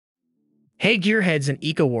Hey gearheads and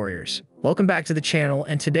eco-warriors, welcome back to the channel,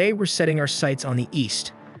 and today we're setting our sights on the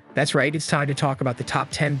East. That's right, it's time to talk about the top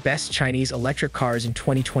 10 best Chinese electric cars in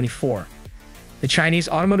 2024. The Chinese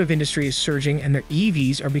automotive industry is surging and their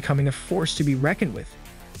EVs are becoming a force to be reckoned with.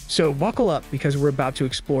 So buckle up because we're about to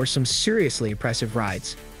explore some seriously impressive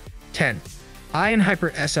rides. 10. Ion Hyper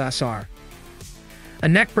SSR. A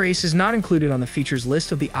neck brace is not included on the features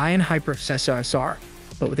list of the Ion Hyper SSR,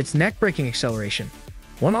 but with its neck-breaking acceleration,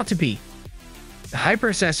 one ought to be. The Hyper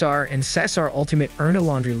SSR and SSR Ultimate earned a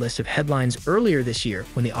laundry list of headlines earlier this year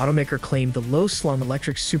when the automaker claimed the low-slung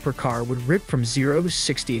electric supercar would rip from 0 to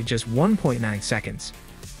 60 in just 1.9 seconds.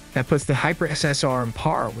 That puts the Hyper SSR on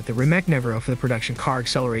par with the Rimac Nevero for the production car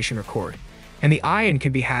acceleration record, and the Ion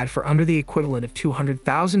can be had for under the equivalent of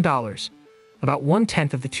 $200,000, about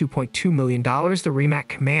one-tenth of the $2.2 million the Rimac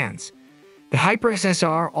commands. The Hyper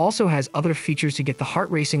SSR also has other features to get the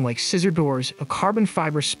heart racing, like scissor doors, a carbon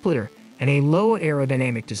fiber splitter, and a low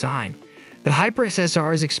aerodynamic design. The Hyper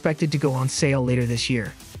SSR is expected to go on sale later this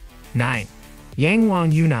year. 9.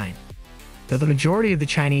 Yangwang U9. Though the majority of the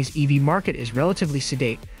Chinese EV market is relatively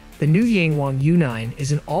sedate, the new Yangwang U9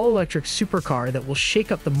 is an all-electric supercar that will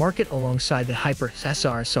shake up the market alongside the Hyper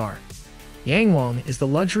SSR. Yangwang is the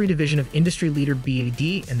luxury division of industry leader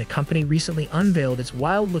BYD, and the company recently unveiled its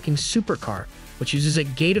wild-looking supercar, which uses a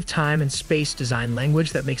gate of time and space design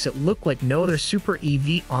language that makes it look like no other super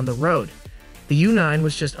EV on the road. The U9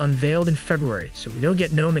 was just unveiled in February, so we don't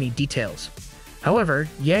get many details. However,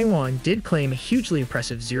 Yangwang did claim a hugely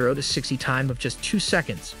impressive 0 to 60 time of just 2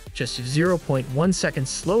 seconds, just 0.1 seconds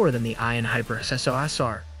slower than the Ion Hyper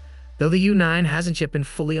SSR. Though the U9 hasn't yet been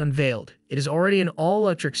fully unveiled, it is already an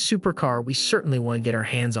all-electric supercar we certainly want to get our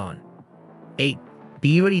hands on. 8.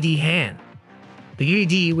 BYD Han. The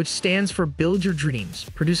BYD, which stands for Build Your Dreams,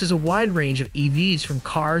 produces a wide range of EVs from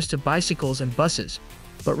cars to bicycles and buses.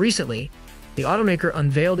 But recently, the automaker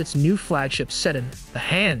unveiled its new flagship sedan, the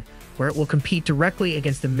Han, where it will compete directly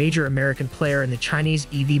against the major American player in the Chinese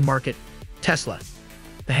EV market, Tesla.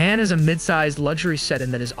 The Han is a mid-sized luxury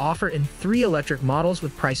sedan that is offered in 3 electric models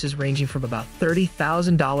with prices ranging from about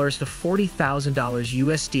 $30,000 to $40,000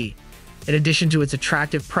 USD. In addition to its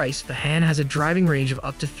attractive price, the Han has a driving range of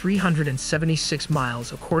up to 376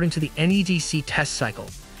 miles according to the NEDC test cycle.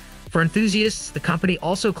 For enthusiasts, the company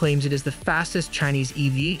also claims it is the fastest Chinese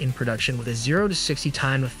EV in production with a 0 to 60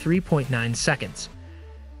 time of 3.9 seconds.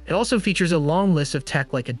 It also features a long list of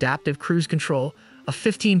tech like adaptive cruise control, a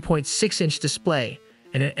 15.6-inch display,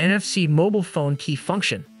 and an NFC mobile phone key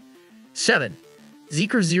function. 7.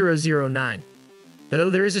 Zeekr 009. Though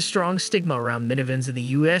there is a strong stigma around minivans in the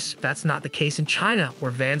US, that's not the case in China, where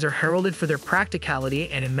vans are heralded for their practicality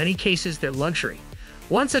and in many cases their luxury.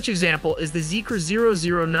 One such example is the Zeekr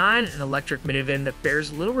 009, an electric minivan that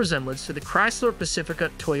bears little resemblance to the Chrysler Pacifica,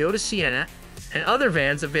 Toyota Sienna, and other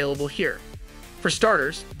vans available here. For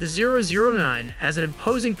starters, the 009 has an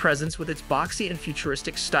imposing presence with its boxy and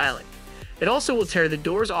futuristic styling. It also will tear the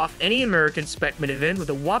doors off any American spec minivan with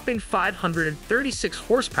a whopping 536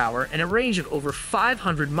 horsepower and a range of over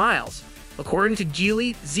 500 miles, according to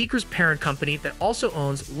Geely, Zeekr's parent company that also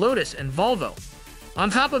owns Lotus and Volvo. On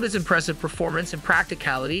top of its impressive performance and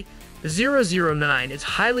practicality, the 009 is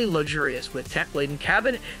highly luxurious with tech-laden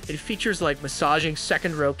cabin and features like massaging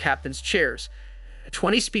second-row captain's chairs, a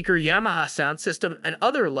 20-speaker Yamaha sound system, and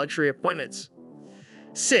other luxury appointments.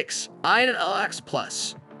 6. Ion LX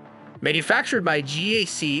Plus. Manufactured by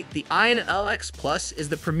GAC, the Ion LX Plus is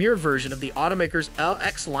the premier version of the automaker's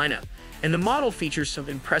LX lineup, and the model features some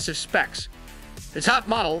impressive specs. The top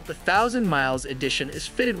model, the 1000 Miles Edition, is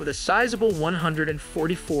fitted with a sizable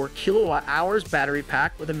 144 kilowatt-hours battery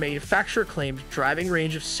pack with a manufacturer-claimed driving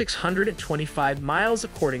range of 625 miles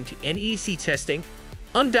according to NEC testing,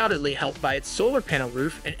 undoubtedly helped by its solar panel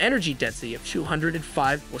roof and energy density of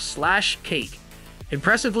 205/K.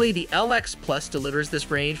 Impressively, the LX Plus delivers this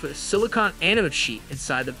range with a silicon anode sheet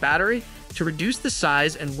inside the battery to reduce the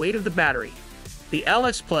size and weight of the battery. The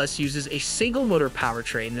LX Plus uses a single-motor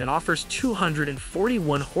powertrain that offers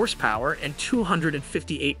 241 horsepower and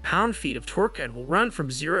 258 pound-feet of torque and will run from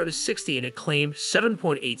 0 to 60 in a claimed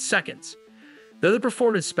 7.8 seconds. Though the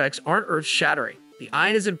performance specs aren't earth-shattering, the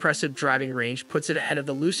Ion's impressive driving range puts it ahead of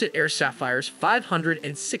the Lucid Air Sapphire's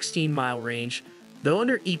 516-mile range. Though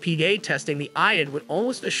under EPA testing, the Ion would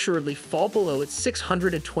almost assuredly fall below its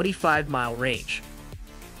 625-mile range.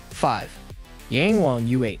 5. Yangwang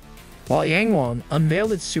U8. While Yangwang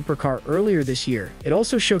unveiled its supercar earlier this year, it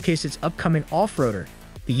also showcased its upcoming off-roader,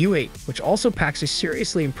 the U8, which also packs a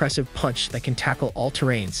seriously impressive punch that can tackle all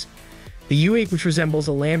terrains. The U8, which resembles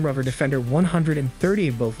a Land Rover Defender 130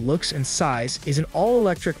 in both looks and size, is an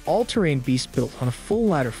all-electric, all-terrain beast built on a full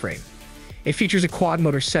ladder frame. It features a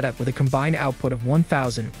quad-motor setup with a combined output of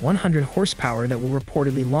 1,100 horsepower that will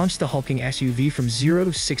reportedly launch the hulking SUV from 0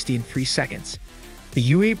 to 60 in 3 seconds.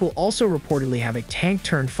 The U8 will also reportedly have a tank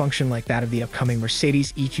turn function like that of the upcoming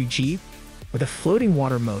Mercedes EQG, with a floating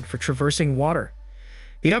water mode for traversing water.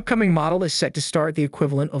 The upcoming model is set to start at the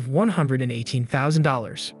equivalent of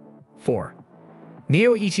 $118,000. 4.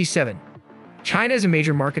 NIO ET7. China is a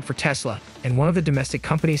major market for Tesla, and one of the domestic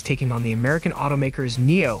companies taking on the American automaker is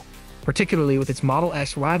NIO, particularly with its Model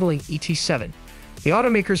S rivaling ET7. The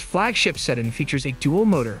automaker's flagship sedan features a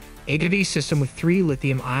dual-motor, A-to-D system with 3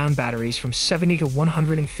 lithium-ion batteries from 70 to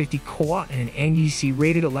 150 kW and an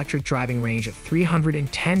NEC-rated electric driving range of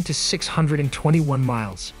 310 to 621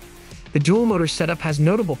 miles. The dual-motor setup has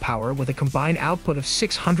notable power with a combined output of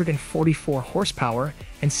 644 horsepower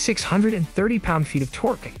and 630 pound-feet of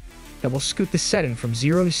torque that will scoot the sedan from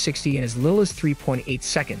 0 to 60 in as little as 3.8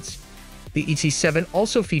 seconds. The ET7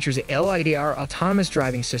 also features a LiDAR autonomous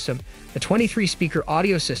driving system, a 23-speaker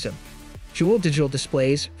audio system, dual digital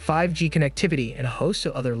displays, 5G connectivity, and a host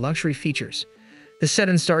of other luxury features. The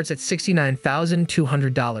sedan starts at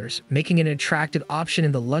 $69,200, making it an attractive option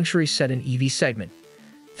in the luxury sedan EV segment.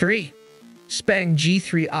 3. XPeng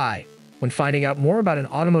G3i. When finding out more about an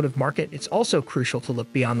automotive market, it's also crucial to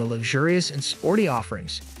look beyond the luxurious and sporty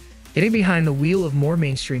offerings. Getting behind the wheel of more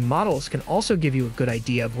mainstream models can also give you a good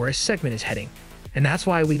idea of where a segment is heading, and that's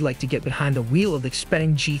why we'd like to get behind the wheel of the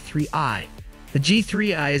XPeng G3i. The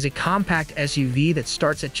G3i is a compact SUV that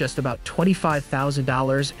starts at just about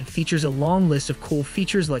 $25,000 and features a long list of cool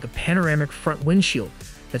features like a panoramic front windshield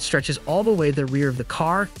that stretches all the way to the rear of the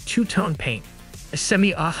car, two-tone paint, a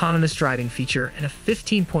semi-autonomous driving feature, and a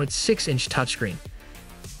 15.6-inch touchscreen.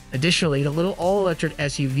 Additionally, the little all-electric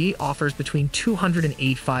SUV offers between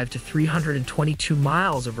 285 to 322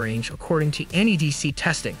 miles of range according to NEDC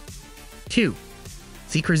testing. 2.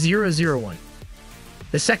 Zeekr 001.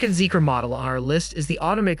 The second Zeekr model on our list is the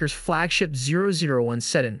automaker's flagship 001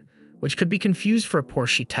 sedan, which could be confused for a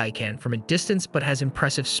Porsche Taycan from a distance but has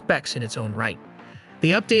impressive specs in its own right.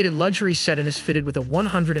 The updated luxury sedan is fitted with a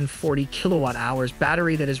 140 kilowatt-hours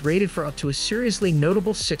battery that is rated for up to a seriously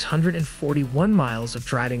notable 641 miles of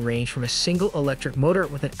driving range from a single electric motor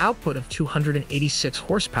with an output of 286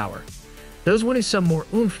 horsepower. Those wanting some more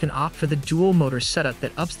oomph can opt for the dual-motor setup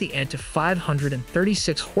that ups the ante to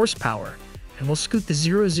 536 horsepower and will scoot the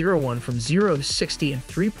 001 from 0 to 60 in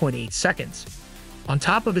 3.8 seconds. On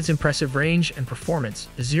top of its impressive range and performance,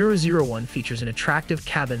 the 001 features an attractive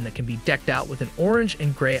cabin that can be decked out with an orange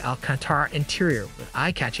and gray Alcantara interior with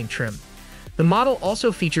eye-catching trim. The model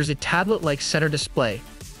also features a tablet-like center display,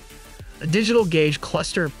 a digital gauge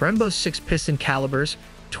cluster, Brembo 6-piston calipers,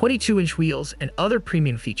 22-inch wheels, and other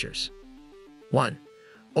premium features. 1.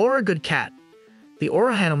 Aura Good Cat. The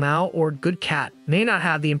Aura Hanomao or Good Cat may not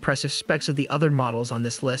have the impressive specs of the other models on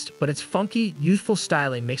this list, but its funky, youthful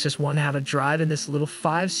styling makes us want to have a drive in this little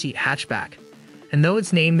 5-seat hatchback. And though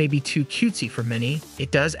its name may be too cutesy for many,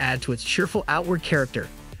 it does add to its cheerful outward character.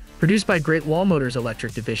 Produced by Great Wall Motors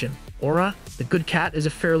Electric Division, Aura, the Good Cat is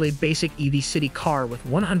a fairly basic EV city car with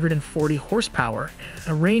 140 horsepower and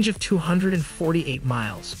a range of 248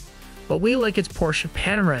 miles. But we like its Porsche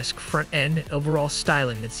Panamera-esque front end and overall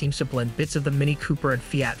styling that seems to blend bits of the Mini Cooper and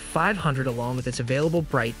Fiat 500 along with its available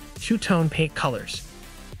bright, two-tone paint colors.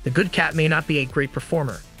 The Good Cat may not be a great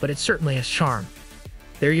performer, but it certainly has charm.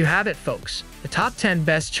 There you have it, folks, the top 10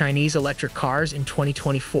 best Chinese electric cars in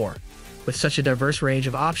 2024. With such a diverse range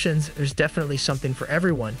of options, there's definitely something for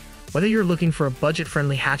everyone, whether you're looking for a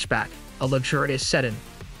budget-friendly hatchback, a luxurious sedan,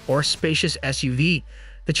 or a spacious SUV.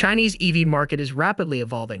 The Chinese EV market is rapidly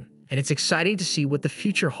evolving, and it's exciting to see what the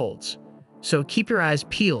future holds. So keep your eyes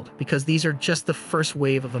peeled, because these are just the first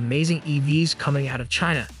wave of amazing EVs coming out of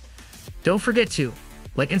China. Don't forget to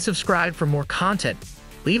like and subscribe for more content.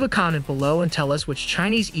 Leave a comment below and tell us which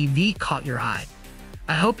Chinese EV caught your eye.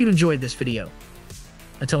 I hope you enjoyed this video.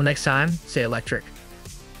 Until next time, stay electric.